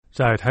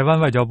在台湾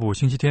外交部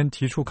星期天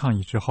提出抗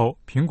议之后，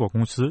苹果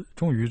公司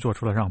终于做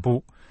出了让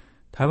步。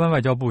台湾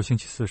外交部星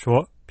期四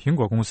说，苹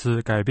果公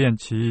司改变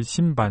其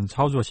新版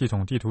操作系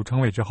统地图称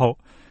谓之后，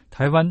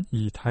台湾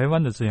以台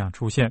湾的字样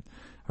出现，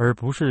而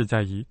不是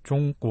再以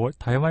中国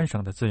台湾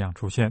省的字样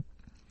出现。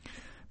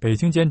北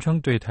京坚称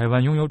对台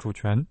湾拥有主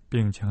权，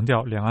并强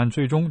调两岸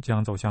最终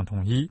将走向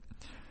统一。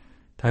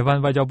台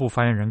湾外交部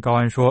发言人高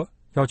安说，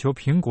要求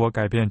苹果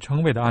改变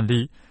称谓的案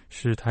例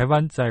是台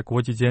湾在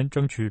国际间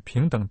争取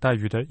平等待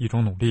遇的一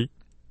种努力。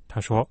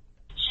他说，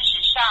事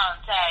实上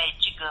在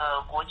这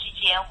个国际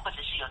间，或者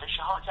是有的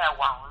时候在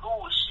网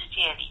络世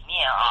界里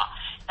面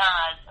那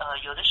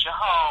有的时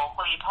候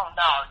会碰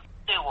到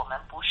对我们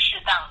不适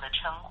当的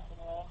称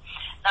呼，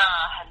那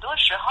很多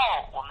时候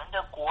我们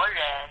的国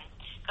人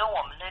跟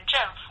我们的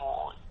政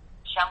府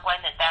相关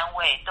的单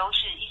位都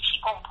是一起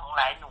共同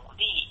来努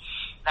力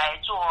来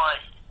做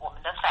我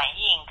们的反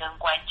应跟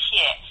关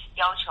切，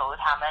要求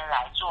他们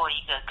来做一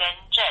个更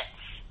正，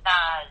那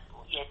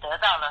也得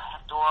到了很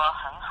多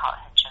很好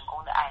很成功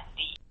的案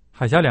例。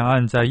海峡两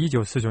岸在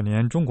1949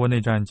年中国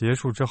内战结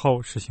束之后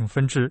实行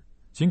分治，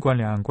尽管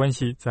两岸关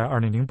系在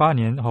2008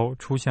年后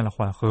出现了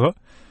缓和，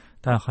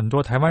但很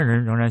多台湾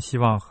人仍然希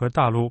望和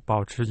大陆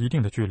保持一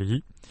定的距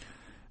离。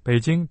北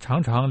京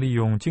常常利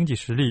用经济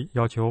实力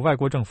要求外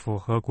国政府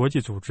和国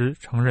际组织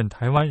承认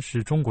台湾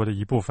是中国的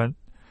一部分。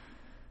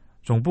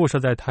总部设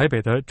在台北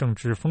的政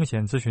治风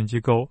险咨询机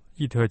构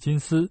易特金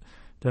斯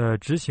的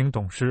执行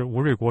董事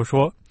吴瑞国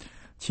说，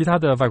其他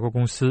的外国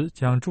公司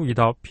将注意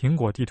到苹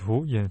果地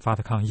图引发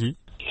的抗议。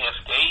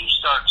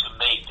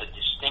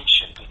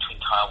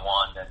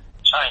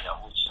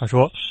他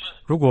说，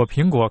如果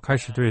苹果开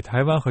始对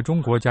台湾和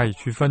中国加以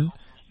区分，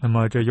那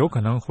么这有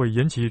可能会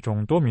引起一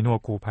种多米诺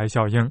骨牌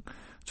效应，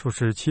促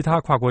使其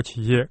他跨国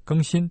企业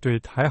更新对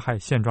台海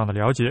现状的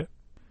了解。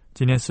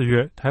今年4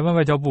月，台湾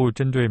外交部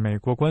针对美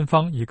国官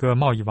方一个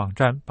贸易网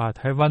站把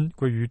台湾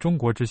归于中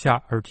国之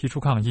下而提出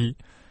抗议，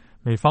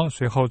美方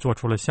随后做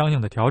出了相应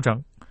的调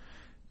整。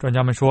专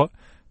家们说，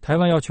台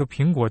湾要求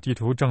苹果地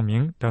图证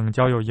明等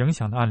较有影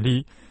响的案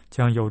例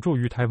将有助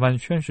于台湾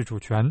宣示主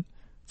权。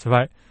此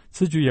外，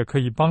此举也可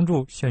以帮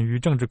助陷于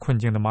政治困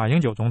境的马英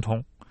九总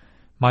统。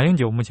马英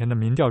九目前的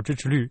民调支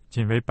持率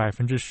仅为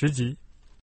10%几。